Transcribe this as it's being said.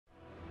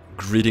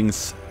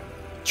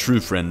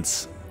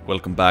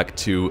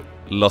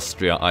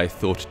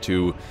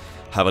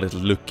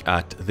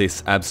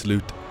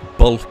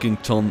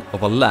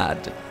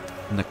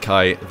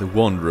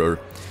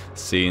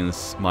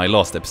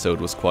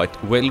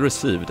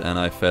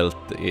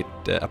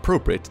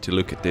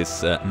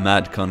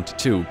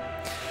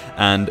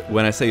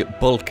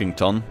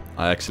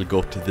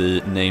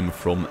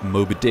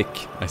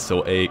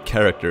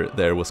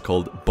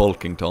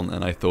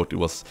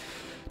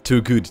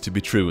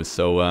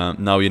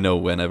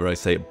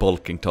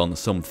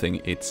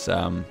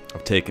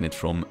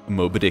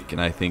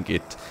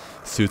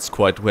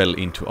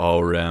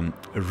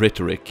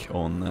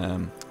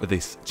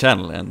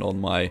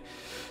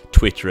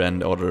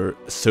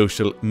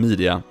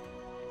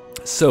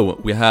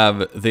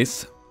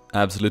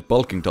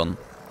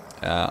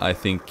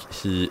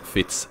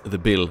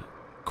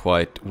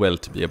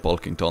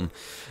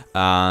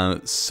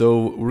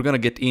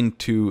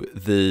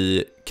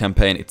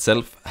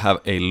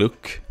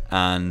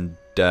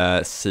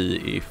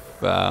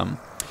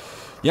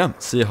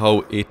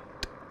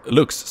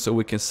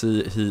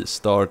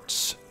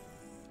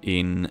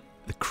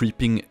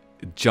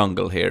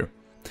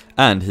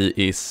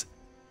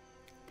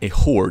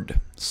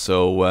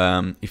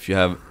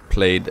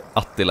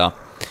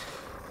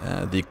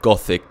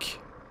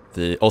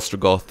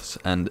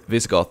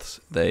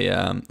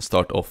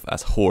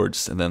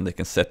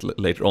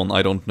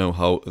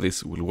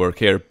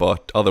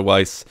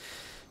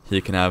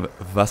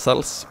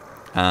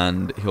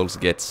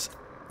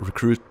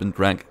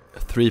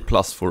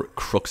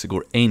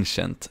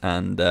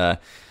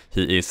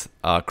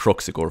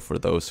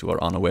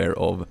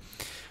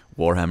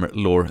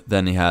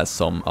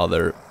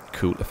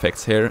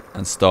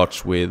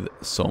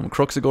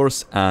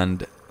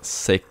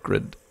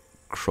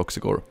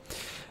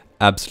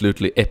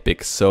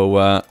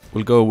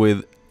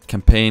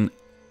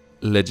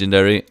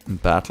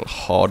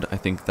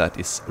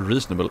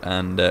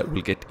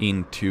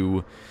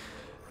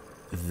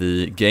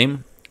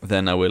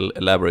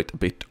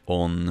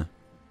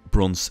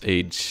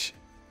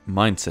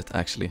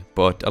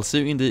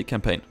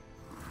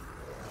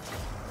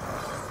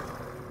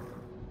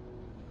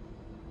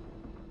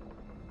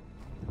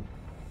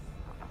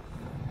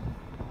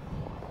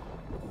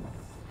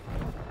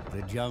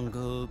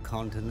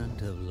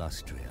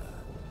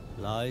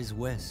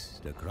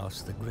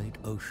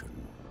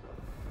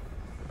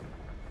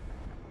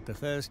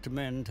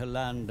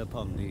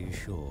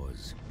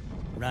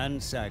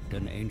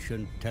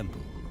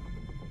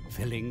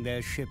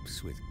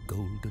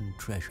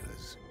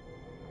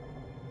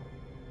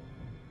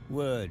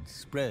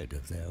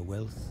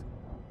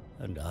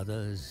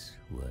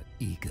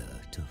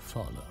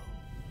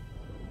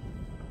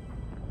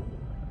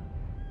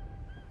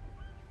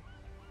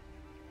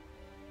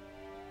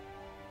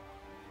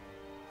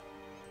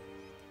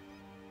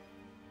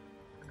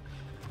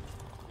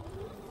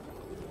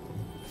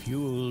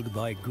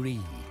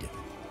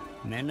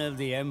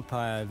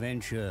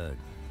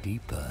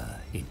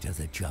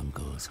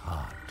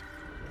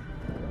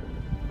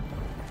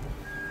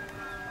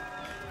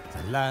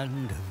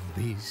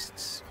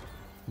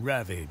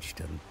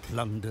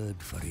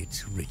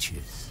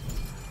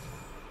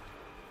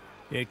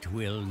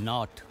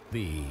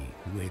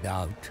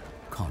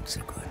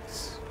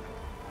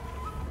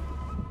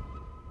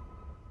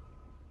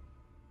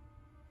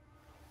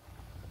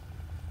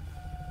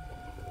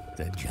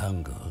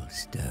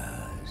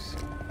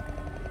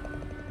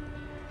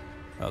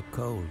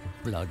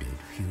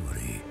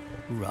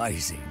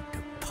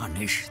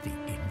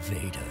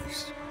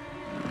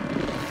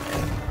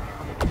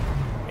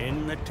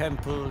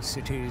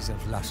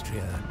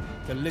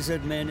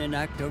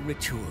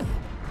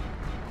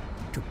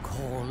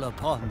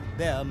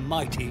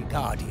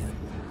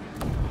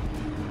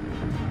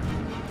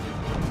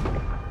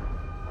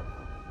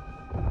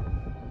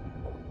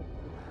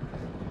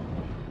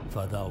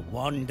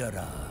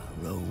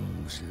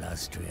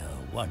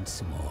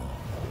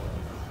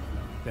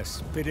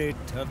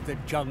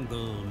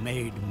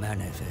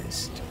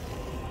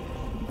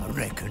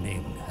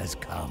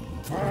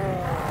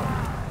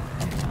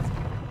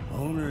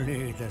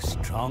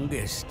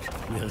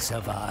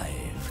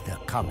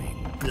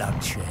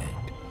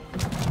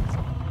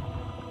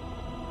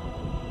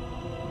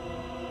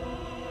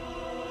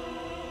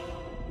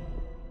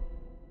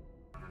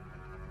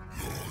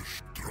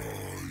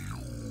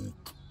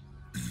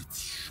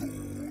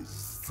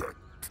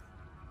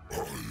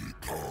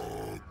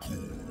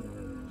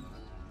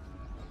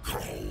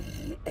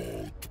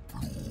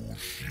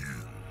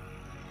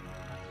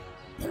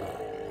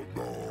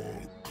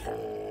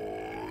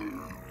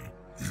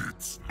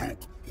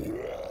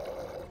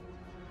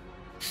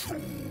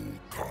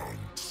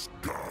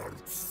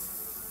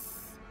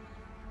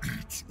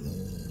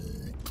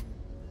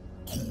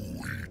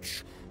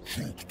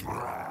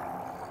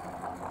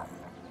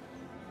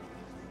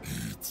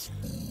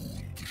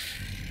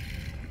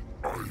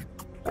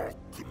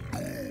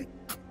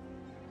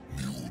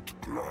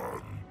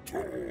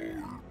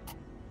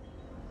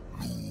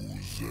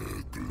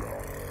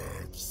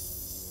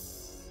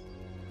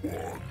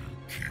one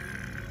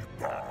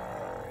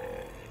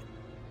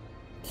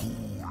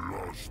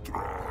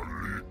keeper.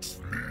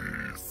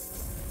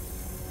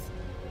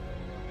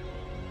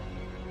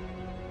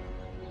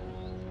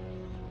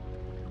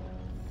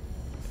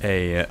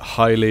 A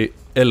highly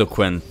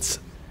eloquent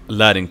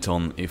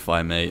Laddington, if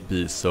I may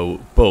be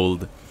so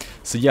bold.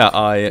 So yeah,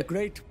 The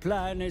great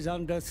plan is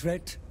under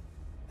threat,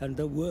 and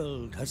the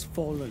world has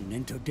fallen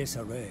into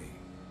disarray.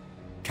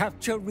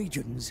 Capture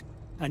regions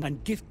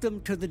and gift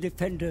them to the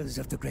defenders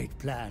of the great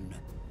plan,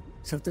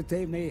 so that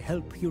they may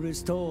help you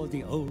restore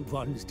the Old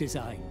One's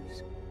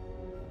designs.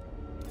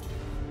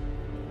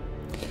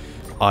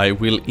 I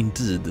will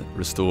indeed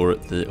restore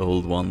the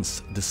Old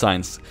One's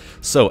designs.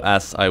 So,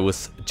 as I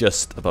was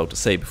just about to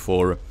say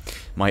before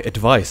my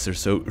advisor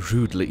so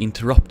rudely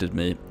interrupted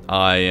me,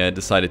 I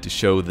decided to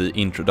show the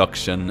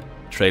introduction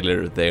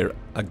trailer there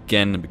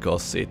again,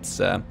 because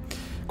it's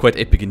quite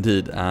epic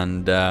indeed,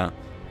 and I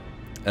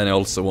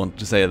also want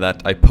to say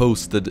that I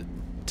posted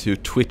to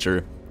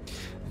Twitter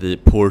the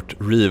Port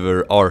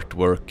Reaver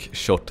artwork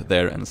shot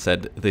there and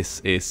said this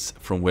is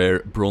from where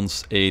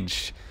Bronze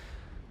Age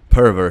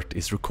Pervert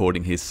is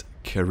recording his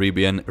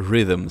Caribbean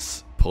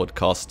Rhythms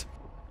podcast.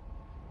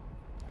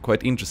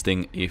 Quite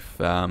interesting if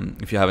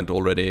you haven't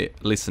already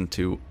listened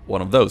to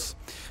one of those.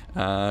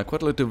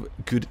 Quite a lot of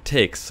good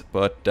takes,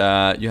 but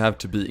you have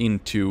to be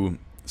into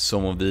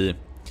some of the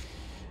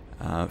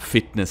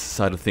fitness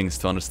side of things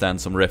to understand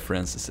some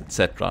references,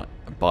 etc.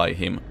 by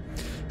him.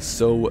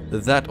 So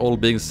that all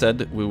being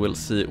said, we will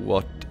see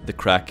what the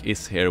crack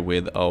is here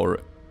with our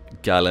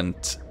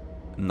gallant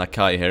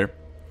Nakai here.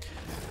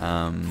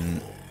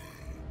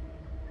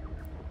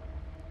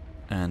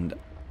 And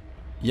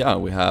yeah,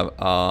 we have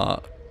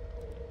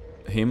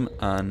him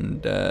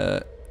and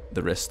the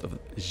rest of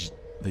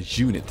the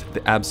unit,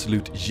 the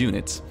absolute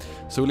units.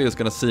 So we're just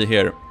gonna see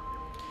here: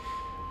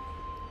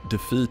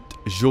 defeat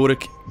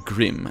Jorek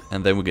Grim,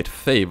 and then we get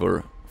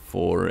favor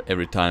for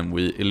every time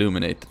we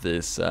illuminate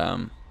these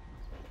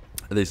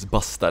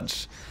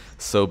bastards.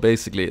 So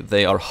basically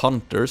they are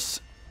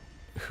hunters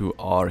who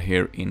are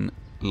here in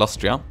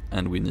Lustria,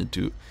 and we need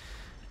to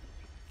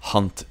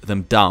hunt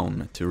them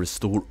down to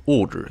restore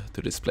order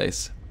to this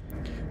place.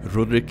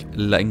 Roderick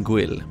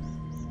Languil,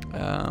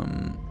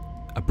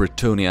 a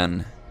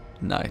Bretonian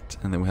knight,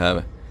 and then we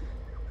have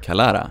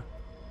Kalara,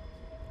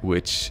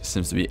 which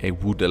seems to be a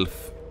wood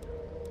elf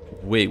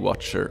way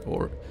watcher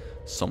or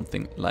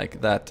something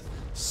like that.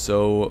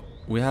 So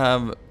we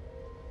have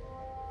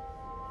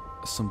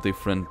some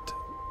different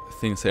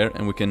things here,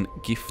 and we can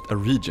gift a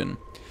region.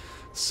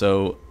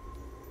 So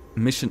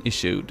mission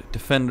issued: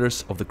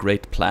 Defenders of the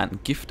Great Plan.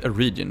 Gift a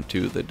region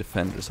to the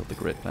Defenders of the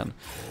Great Plan.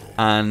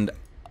 And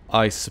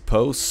I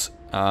suppose,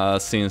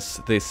 since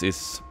this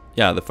is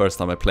the first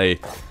time I play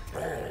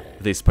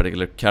this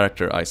particular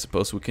character, I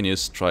suppose we can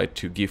just try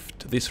to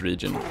gift this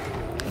region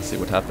and see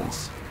what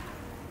happens.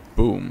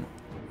 Boom.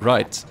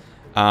 Right.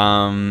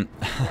 And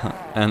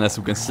as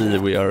we can see,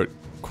 we are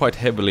quite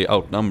heavily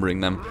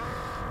outnumbering them,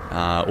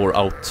 or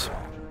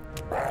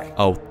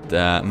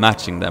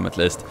matching them at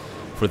least.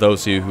 For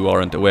those of you who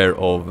aren't aware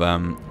of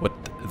what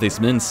this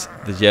means,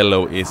 the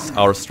yellow is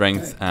our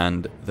strength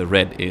and the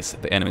red is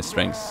the enemy's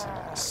strength.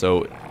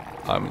 So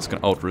I'm just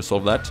gonna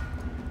auto-resolve that,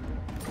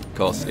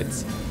 because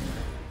it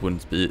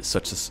wouldn't be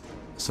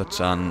such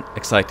an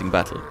exciting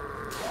battle.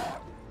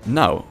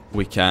 Now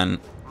we can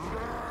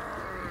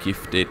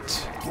gift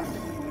it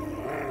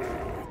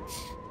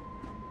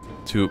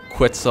to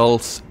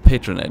Quetzal's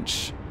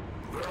patronage.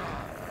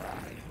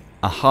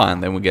 Aha,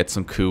 and then we get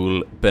some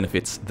cool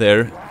benefits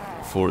there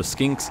for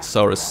Skinks,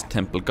 Saurus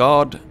Temple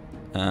Guard,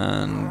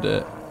 and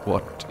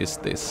what is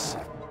this?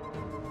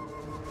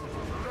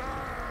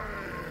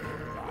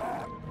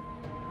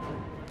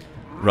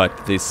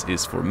 Right, this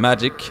is for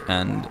magic,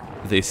 and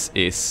this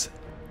is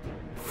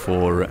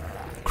for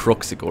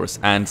Croxigors.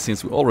 And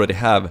since we already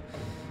have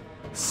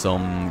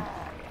some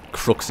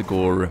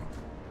Croxigor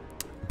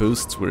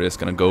boosts, we're just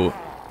gonna go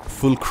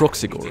full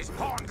Croxigor.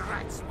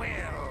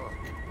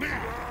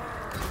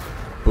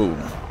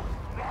 Boom.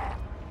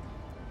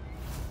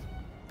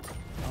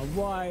 A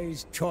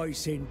wise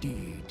choice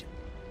indeed.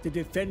 The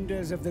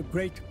defenders of the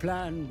Great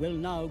Plan will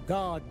now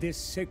guard this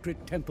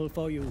sacred temple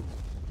for you,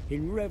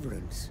 in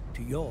reverence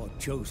to your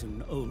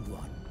chosen Old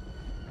One.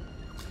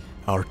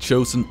 Our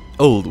chosen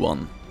Old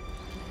One.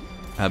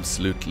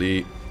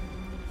 Absolutely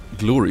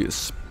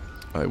glorious,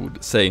 I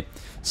would say.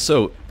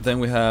 So, then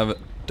we have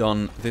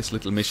done this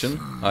little mission.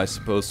 I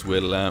suppose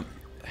we'll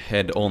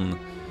head on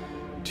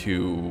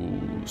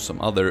to some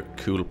other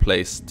cool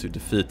place to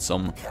defeat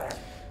some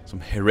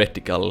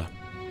heretical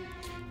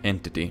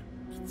entity.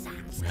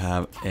 We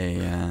have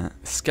a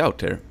scout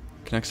here.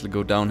 We can actually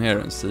go down here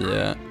and see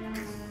and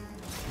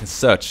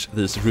search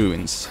these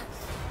ruins.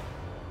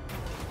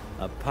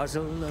 A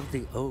puzzle of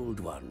the Old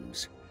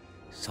Ones.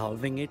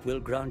 Solving it will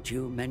grant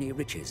you many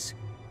riches.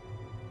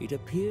 It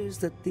appears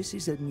that this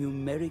is a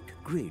numeric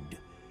grid,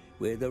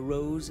 where the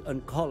rows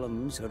and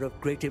columns are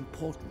of great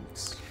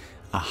importance.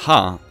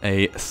 Aha,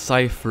 a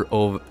cipher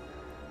of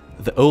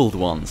the Old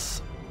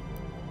Ones.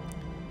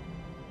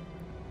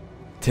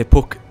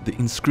 Tepok the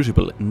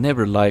Inscrutable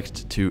never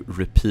liked to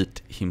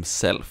repeat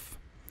himself.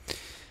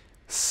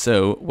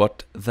 So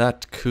what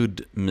that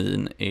could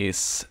mean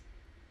is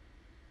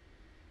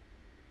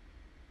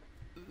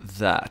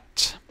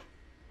that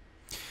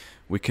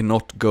we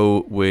cannot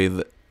go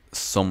with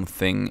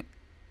something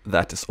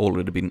that has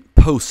already been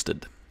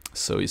posted.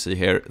 So you see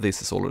here, this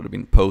has already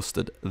been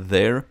posted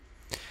there.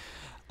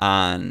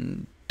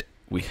 And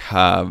we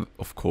have,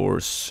 of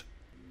course,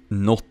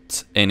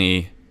 not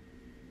any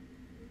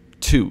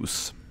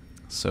 2s.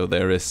 So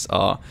there is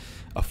a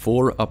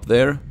 4 up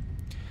there,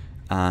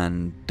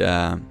 and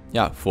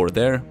yeah, 4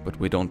 there, but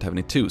we don't have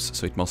any 2s,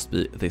 so it must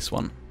be this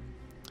one.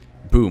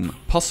 Boom,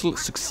 puzzle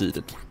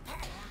succeeded.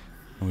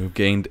 And we've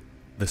gained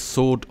the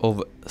Sword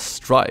of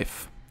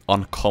Strife,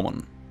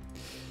 uncommon.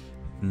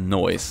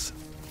 Noise.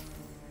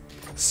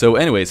 So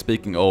anyway,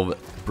 speaking of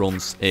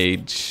Bronze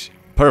Age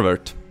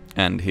Pervert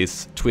and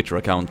his Twitter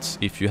account,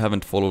 if you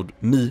haven't followed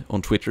me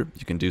on Twitter,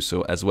 you can do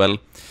so as well.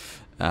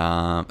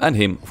 And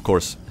him, of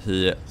course,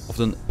 he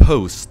often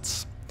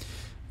posts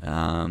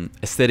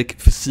aesthetic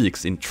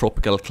physiques in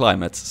tropical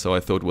climates, so I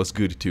thought it was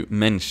good to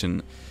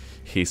mention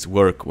his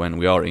work when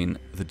we are in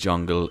the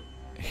jungle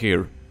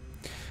here.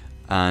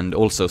 And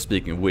also,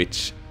 speaking of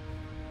which,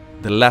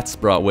 the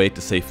Latsbra way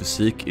to say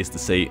physique is to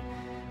say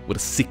with a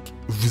sick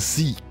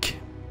physique,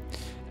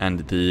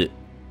 and the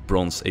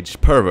Bronze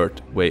Age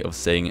Pervert way of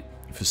saying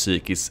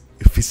physique is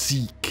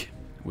physique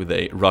with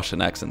a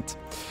Russian accent.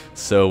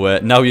 So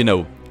now you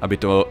know a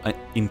bit of an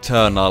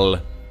internal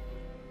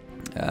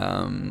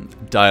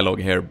dialogue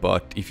here,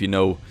 but if you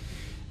know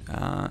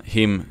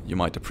him, you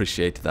might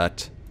appreciate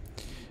that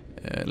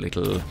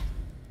little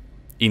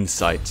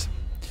insight.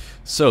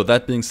 So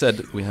that being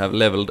said, we have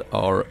leveled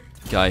our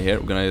guy here.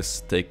 We're gonna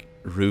just take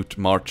Route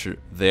Marcher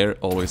there.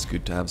 Always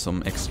good to have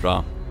some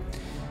extra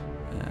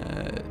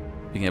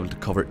being able to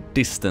cover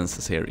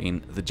distances here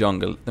in the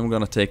jungle. Then we're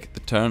gonna take the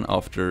turn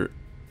after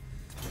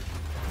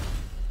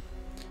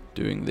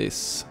doing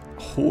this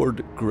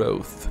horde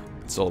growth.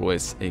 It's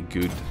always a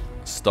good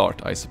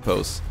start, I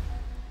suppose.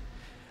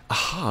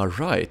 Aha,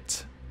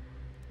 right.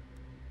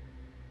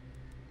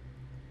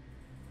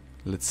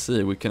 Let's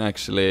see, we can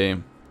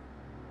actually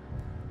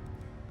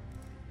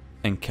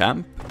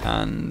encamp,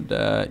 and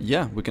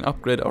yeah, we can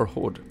upgrade our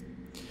horde.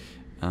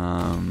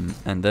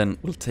 And then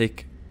we'll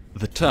take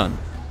the turn.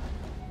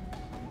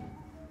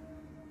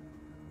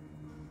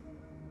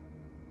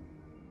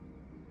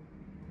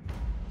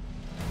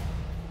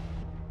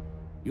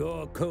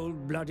 Your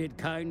cold-blooded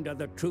kind are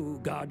the true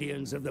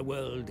guardians of the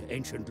world,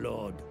 ancient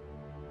lord.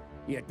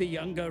 Yet the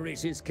younger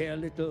races care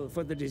little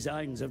for the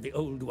designs of the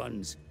old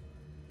ones.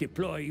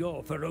 Deploy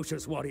your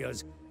ferocious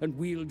warriors and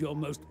wield your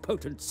most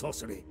potent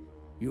sorcery.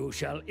 You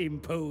shall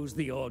impose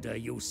the order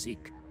you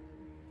seek.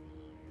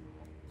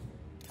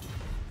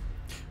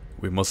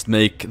 We must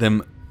make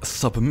them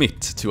submit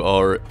to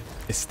our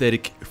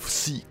aesthetic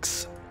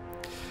physiques.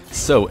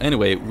 So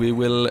anyway, we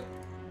will...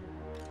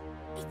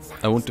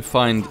 I want to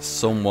find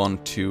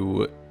someone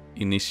to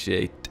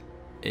initiate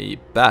a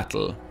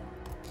battle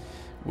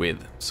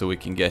with, so we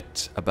can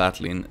get a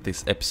battle in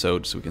this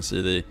episode, so we can see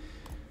the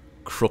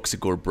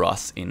Croxigor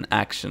Brass in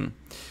action.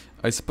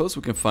 I suppose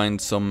we can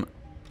find some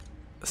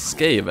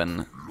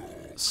Skaven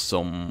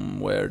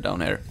somewhere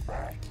down here.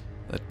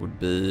 That would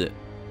be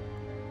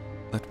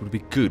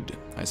good,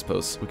 I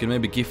suppose. We can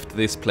maybe gift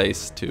this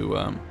place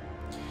to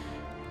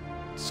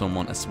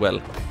someone as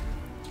well.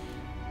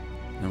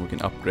 And we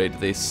can upgrade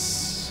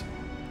this,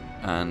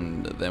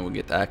 and then we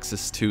get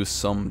access to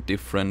some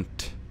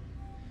different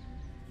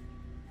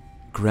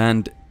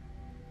Grand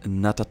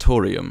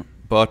Natatorium.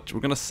 But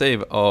we're gonna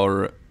save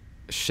our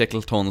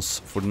Shackletons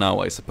for now,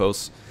 I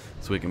suppose,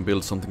 so we can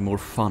build something more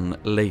fun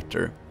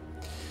later.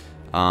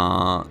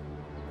 And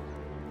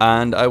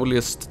I will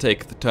just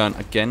take the turn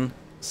again,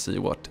 see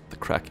what the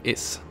crack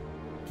is.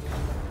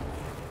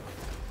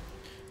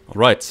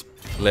 Alright,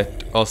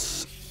 let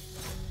us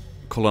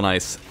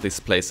colonize this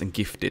place and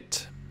gift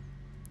it.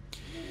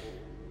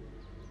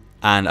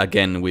 And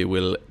again, we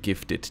will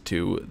gift it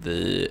to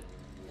the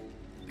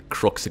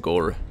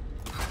Croxigor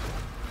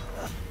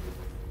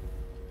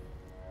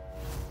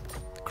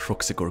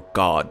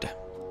God.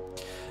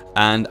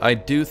 And I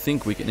do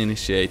think we can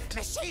initiate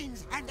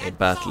a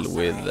battle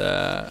with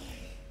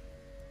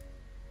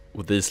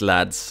these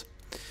lads.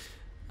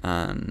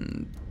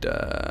 And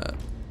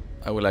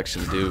I will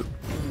actually do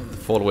the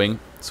following,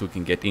 so we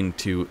can get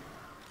into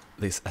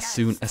this as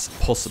soon as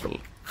possible.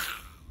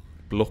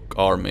 Block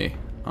army.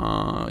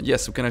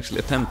 Yes, we can actually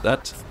attempt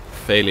that.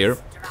 Failure.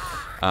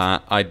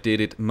 I did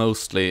it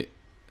mostly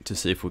to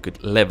see if we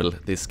could level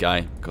this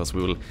guy, because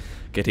we will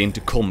get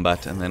into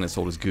combat, and then it's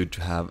always good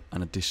to have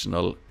an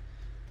additional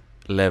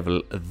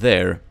level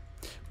there.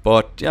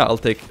 But yeah, I'll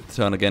take the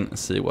turn again and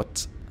see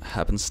what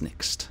happens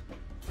next.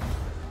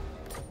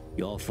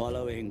 Your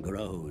following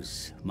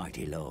grows,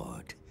 mighty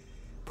lord.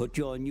 Put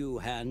your new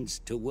hands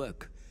to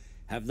work.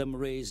 Have them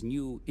raise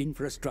new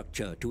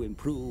infrastructure to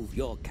improve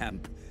your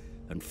camp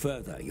and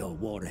further your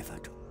war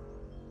effort.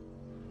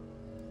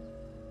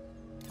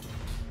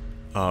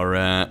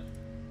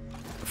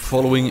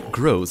 following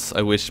grows.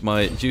 I wish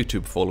my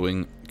YouTube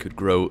following could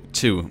grow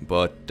too,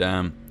 but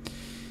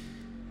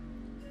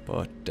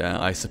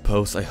I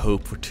suppose I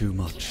hope for too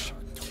much.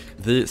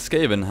 The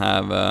Skaven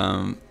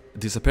have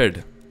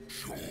disappeared.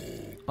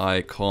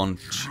 I can't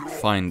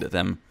find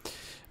them,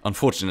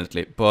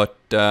 unfortunately, but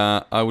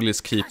I will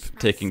just keep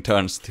taking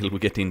turns till we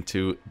get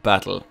into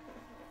battle.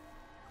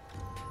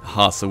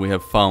 Aha, so we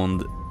have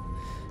found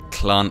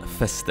Clan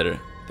Fester.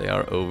 They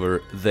are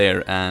over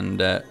there,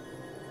 and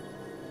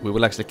we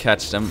will actually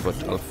catch them, but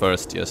I'll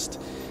first just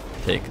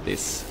take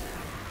this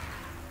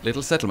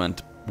little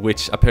settlement,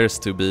 which appears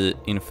to be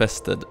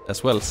infested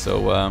as well,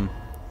 so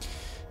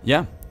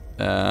yeah.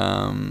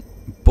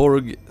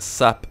 Borg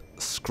Sap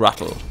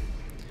Scrattle.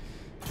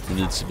 It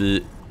needs to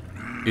be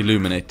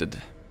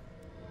illuminated.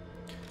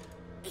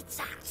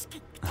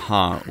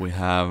 Aha, we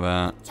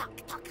have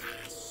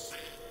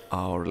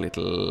our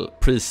little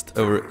priest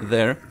over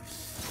there.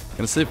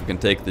 Gonna see if we can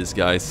take these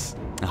guys.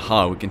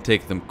 Aha, we can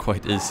take them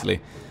quite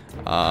easily.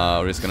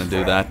 We're just gonna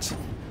do that.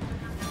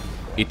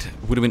 It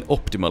would have been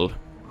optimal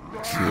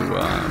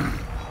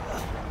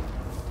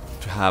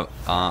to have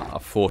a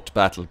fought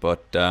battle,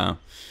 but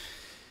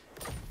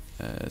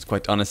it's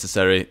quite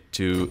unnecessary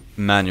to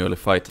manually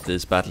fight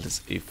these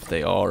battles if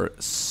they are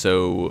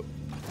so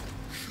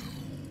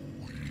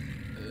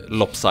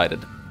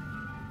lopsided.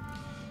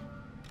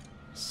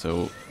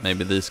 So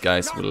maybe these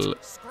guys will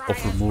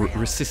offer more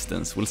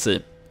resistance, we'll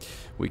see.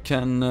 We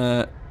can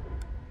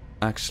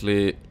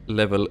actually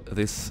level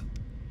this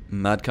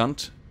mad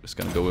cunt. Just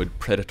gonna go with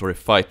predatory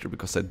fighter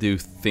because I do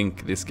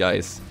think this guy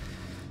is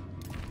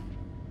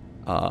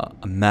a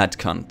mad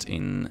cunt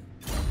in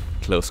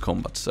close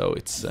combat, so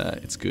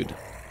it's good.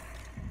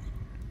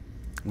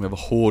 We have a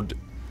horde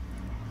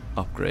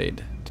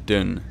upgrade.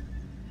 Done.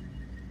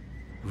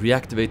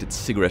 Reactivated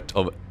cigarette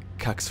of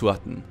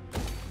Kaksuaten.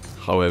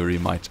 However you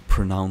might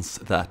pronounce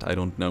that, I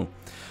don't know.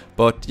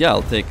 But yeah,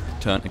 I'll take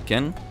the turn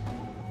again.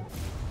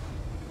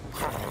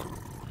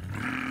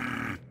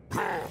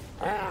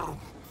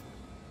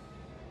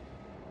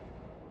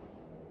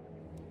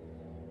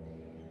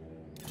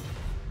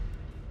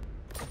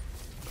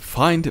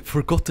 Find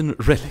forgotten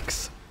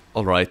relics.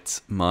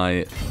 Alright,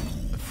 my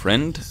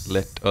friend,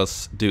 let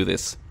us do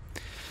this.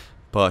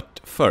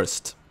 But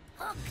first,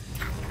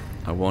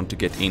 I want to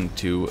get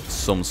into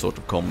some sort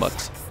of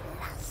combat.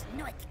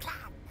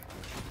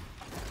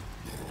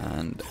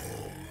 And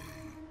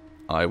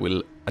I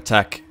will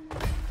attack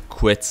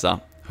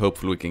Quetzal.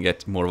 Hopefully we can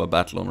get more of a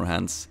battle on our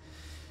hands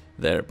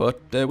there, but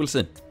we'll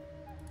see.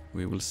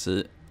 We will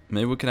see.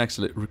 Maybe we can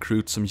actually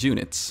recruit some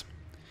units.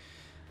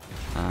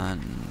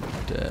 And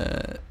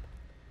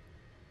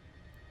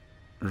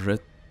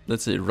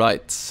let's see,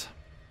 rights.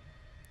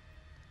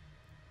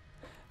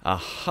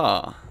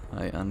 Aha,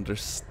 I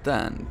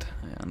understand.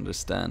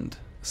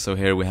 So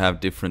here we have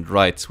different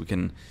rights we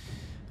can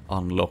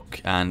unlock,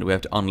 and we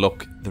have to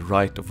unlock the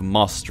right of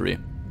mastery.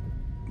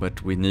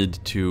 But we need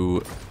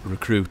to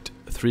recruit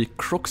 3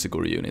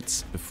 Croxigor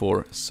units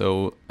before,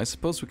 so I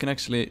suppose we can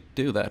actually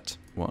do that.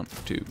 1,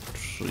 2,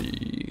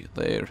 3,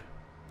 there.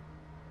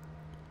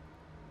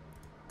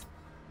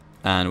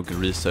 And we can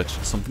research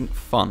something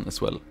fun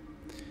as well.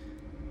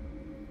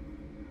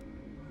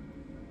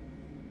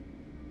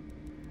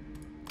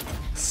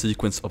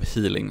 Sequence of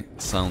healing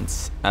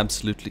sounds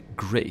absolutely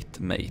great,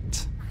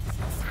 mate.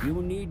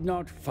 You need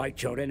not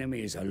fight your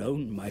enemies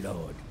alone, my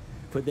lord,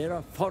 for there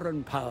are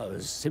foreign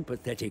powers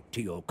sympathetic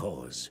to your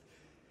cause.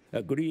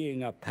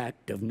 Agreeing a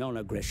pact of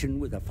non-aggression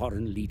with a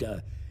foreign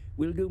leader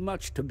will do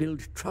much to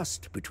build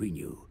trust between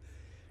you.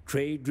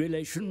 Trade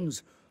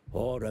relations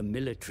or a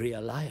military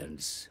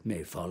alliance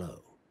may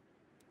follow.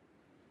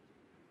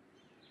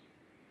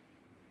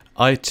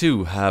 I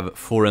too have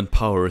foreign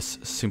powers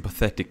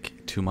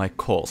sympathetic to my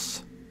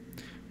cause.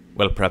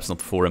 Well, perhaps not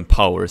foreign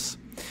powers,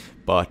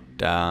 but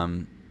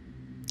a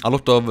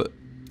lot of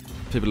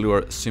people who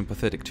are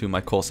sympathetic to my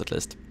cause, at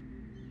least.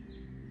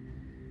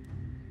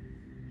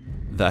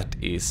 That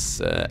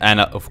is, and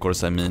of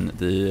course I mean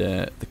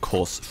the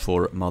cause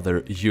for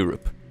Mother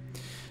Europe.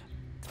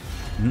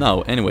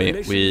 Now,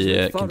 anyway,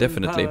 we can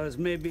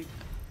definitely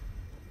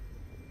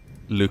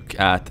look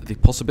at the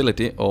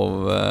possibility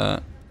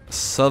of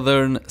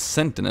Southern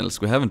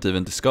Sentinels. We haven't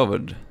even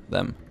discovered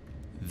them,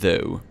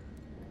 though.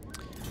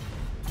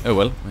 Oh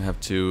well, we have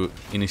to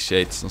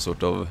initiate some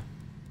sort of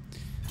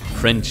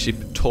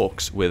friendship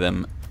talks with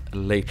them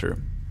later.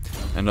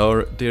 And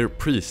our dear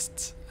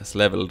priest has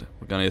leveled.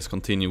 We're gonna just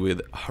continue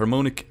with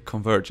harmonic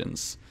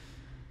convergence.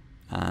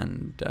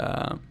 And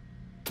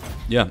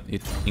yeah,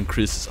 it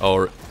increases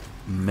our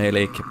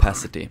melee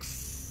capacity.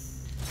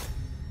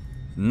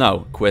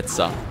 Now,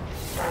 Quetzal.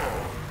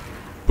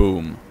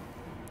 Boom.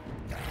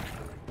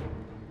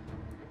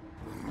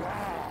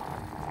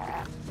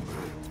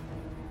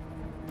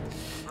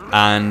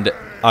 And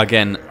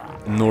again,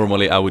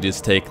 normally I would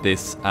just take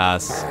this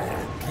as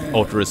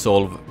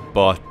auto-resolve,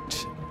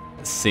 but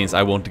since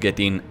I want to get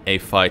in a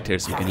fight here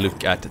so you can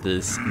look at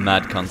these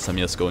mad cunts, I'm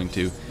just going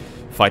to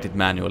fight it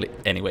manually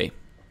anyway.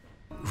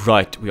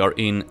 Right, we are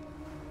in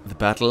the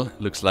battle.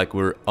 Looks like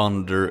we're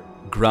under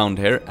ground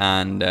here,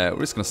 and we're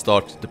just gonna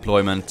start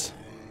deployment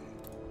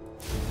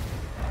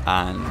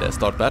and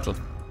start battle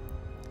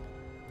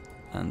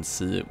and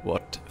see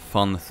what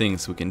fun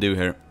things we can do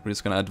here. We're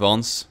just gonna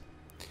advance,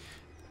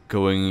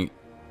 going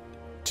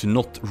to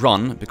not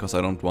run because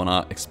I don't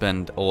wanna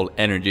expend all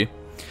energy.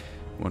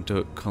 We want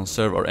to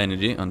conserve our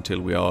energy until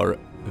we are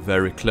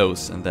very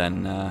close, and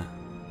then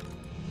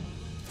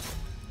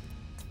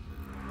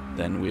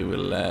we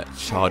will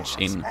charge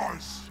in.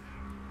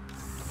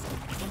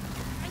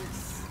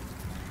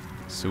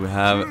 So we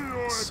have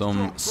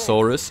some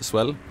Saurus as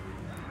well.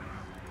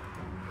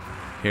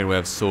 Here we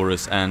have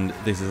Saurus, and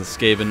this is a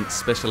Skaven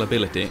special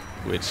ability,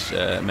 which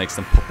makes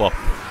them pop up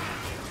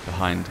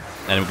behind.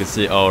 And we can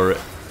see our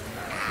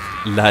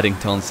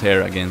Laddingtons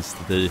here against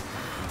the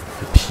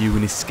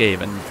puny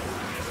Skaven.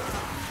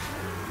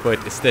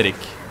 Quite aesthetic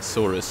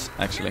Saurus,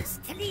 actually.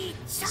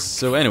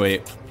 So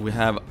anyway, we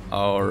have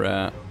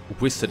our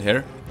wizard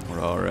here, or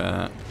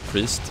our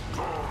priest,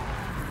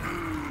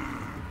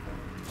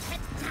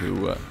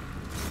 who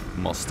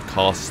must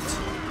cast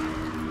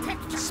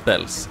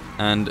spells.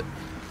 And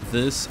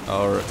these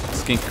are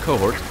skink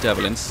cohort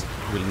javelins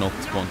will not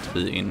want to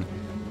be in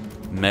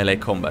melee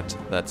combat.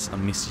 That's a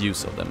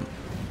misuse of them.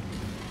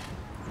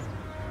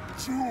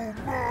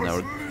 Now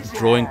we're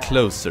drawing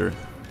closer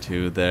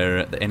to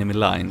the enemy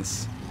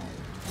lines,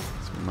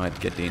 so we might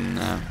get in.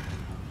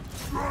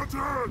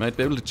 Might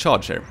be able to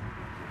charge here.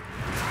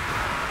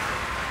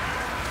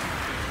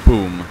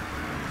 Boom!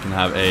 You can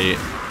have a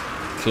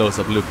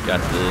close-up look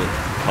at the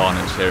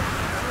carnage here.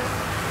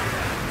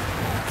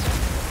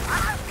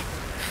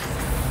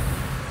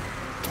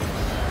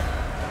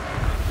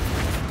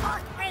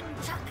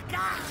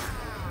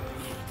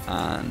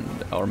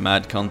 And our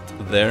mad cunt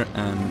there,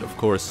 and of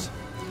course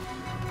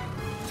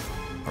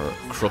our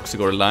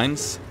Croxigore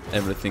lines.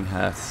 Everything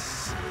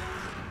has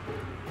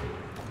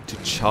to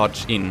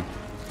charge in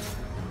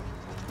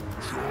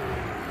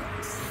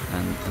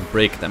and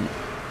break them.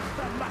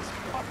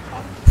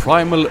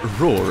 Primal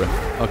Roar.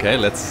 Okay,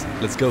 let's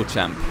go,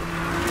 champ.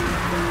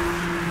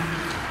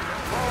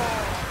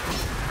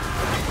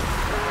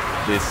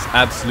 This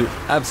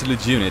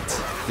absolute unit.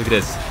 Look at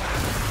this.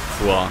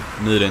 Wow,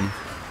 Myrin.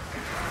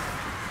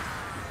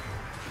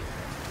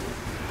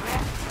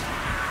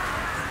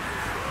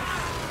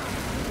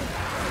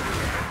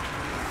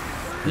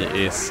 He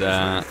is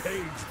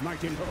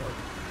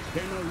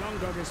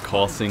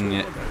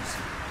causing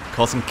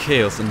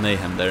chaos and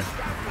mayhem there.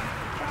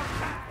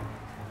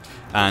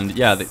 And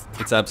yeah,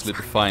 it's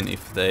absolutely fine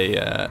if they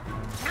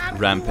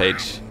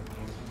rampage.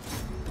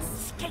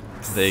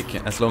 They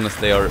can, as long as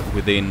they are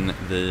within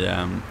the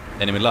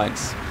enemy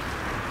lines.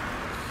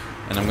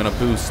 And I'm gonna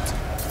boost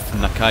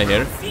Nakai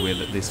here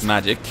with this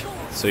magic,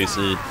 so you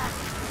see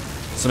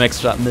some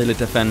extra melee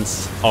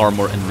defense,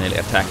 armor, and melee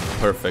attack.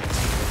 Perfect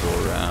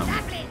for a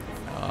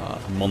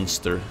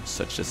monster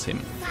such as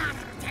him.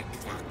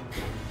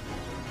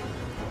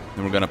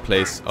 Then we're gonna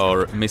place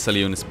our missile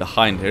units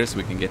behind here, so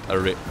we can get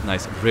a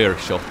nice rear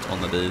shot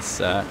on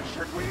these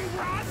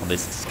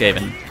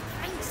Skaven.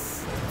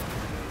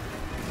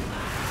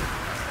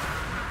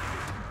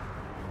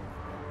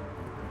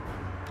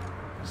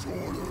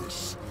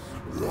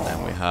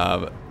 Then we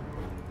have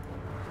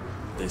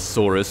the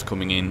Saurus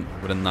coming in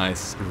with a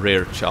nice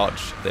rear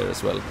charge there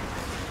as well.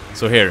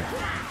 So here,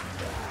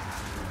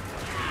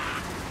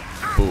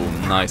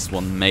 boom, nice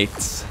one,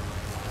 mates.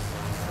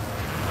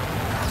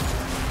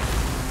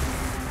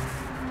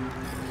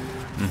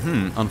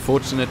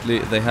 Unfortunately,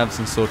 they have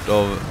some sort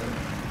of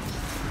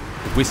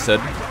wizard,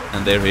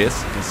 and there he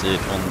is. You can see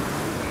it on.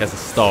 He has a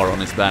star on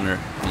his banner,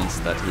 means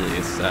that he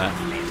is a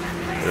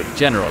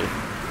general.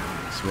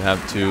 So we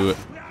have to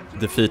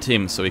defeat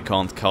him, so he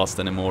can't cast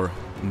any more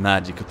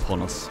magic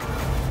upon us.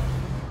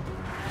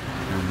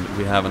 And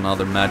we have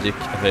another magic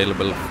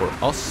available for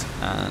us,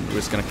 and we're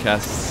just gonna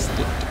cast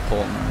it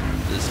upon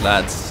these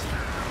lads,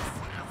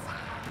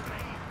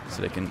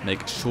 so they can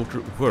make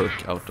shorter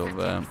work out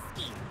of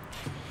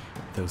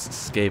those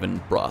Skaven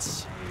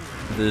brass.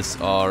 These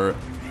are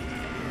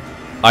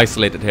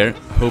isolated here.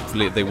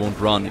 Hopefully they won't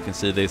run. You can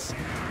see this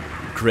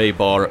grey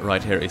bar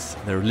right here is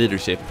their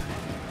leadership,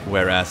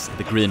 whereas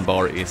the green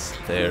bar is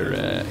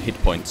their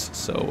hit points.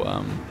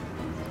 So,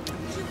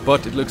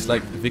 but it looks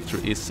like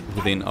victory is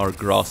within our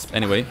grasp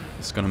anyway.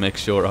 Just gonna make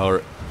sure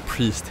our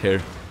priest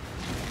here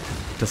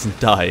doesn't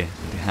die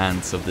at the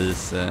hands of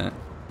these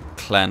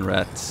clan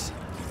rats.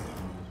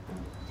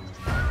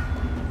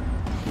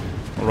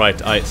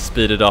 Alright, I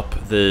speeded up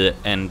the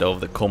end of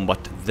the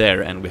combat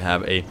there, and we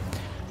have a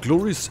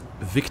glorious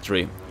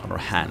victory on our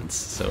hands.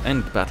 So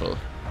end battle.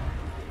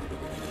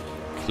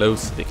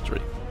 Close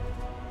victory.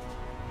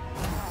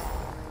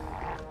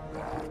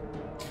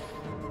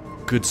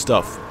 Good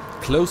stuff.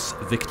 Close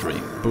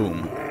victory.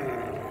 Boom.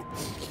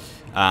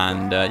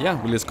 And yeah,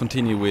 we'll just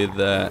continue with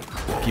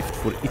Gift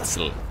for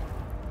Itzel.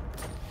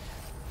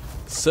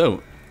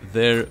 So,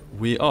 there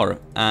we are.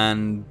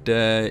 And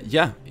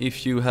yeah,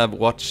 if you have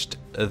watched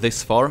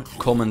this far,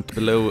 comment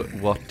below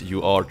what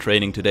you are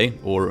training today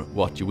or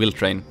what you will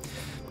train,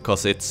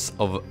 because it's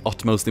of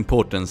utmost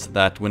importance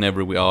that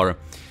whenever we are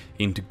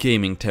into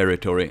gaming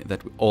territory,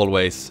 that we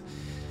always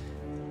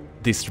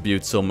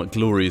distribute some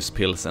glorious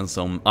pills and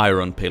some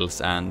iron pills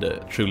and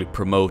truly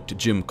promote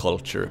gym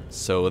culture.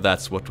 So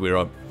that's what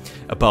we're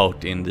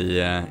about in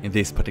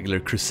this particular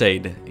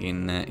crusade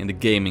in the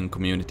gaming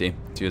community,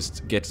 to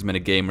just get as many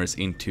gamers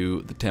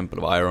into the Temple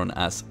of Iron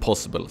as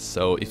possible.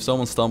 So if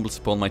someone stumbles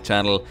upon my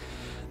channel,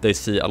 they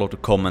see a lot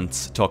of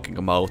comments talking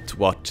about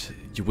what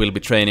you will be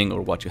training or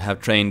what you have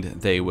trained,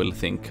 they will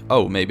think,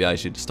 oh, maybe I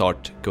should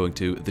start going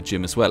to the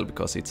gym as well,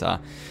 because it's a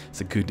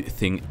good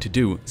thing to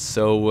do.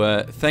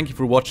 So thank you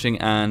for watching,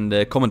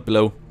 and comment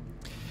below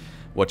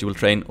what you will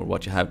train or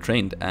what you have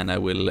trained, and I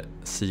will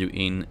see you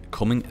in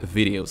coming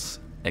videos.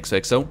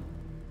 XOXO,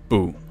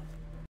 boom.